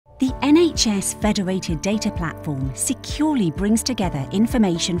The NHS Federated Data Platform securely brings together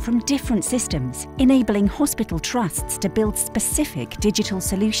information from different systems, enabling hospital trusts to build specific digital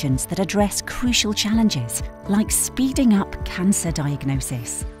solutions that address crucial challenges, like speeding up cancer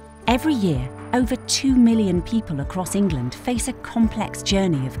diagnosis. Every year, over 2 million people across England face a complex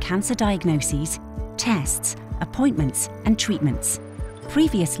journey of cancer diagnoses, tests, appointments and treatments.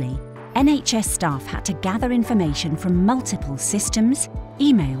 Previously, NHS staff had to gather information from multiple systems,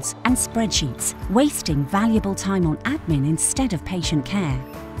 emails and spreadsheets, wasting valuable time on admin instead of patient care.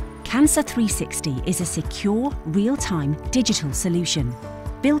 Cancer 360 is a secure, real-time digital solution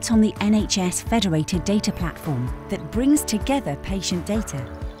built on the NHS Federated Data Platform that brings together patient data,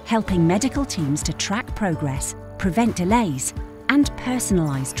 helping medical teams to track progress, prevent delays and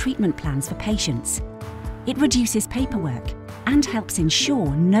personalise treatment plans for patients. It reduces paperwork and helps ensure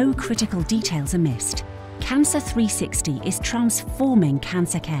no critical details are missed. Cancer 360 is transforming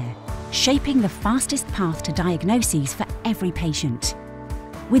cancer care, shaping the fastest path to diagnoses for every patient.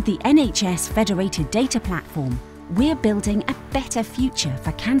 With the NHS Federated Data Platform, we're building a better future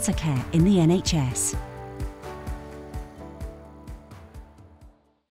for cancer care in the NHS.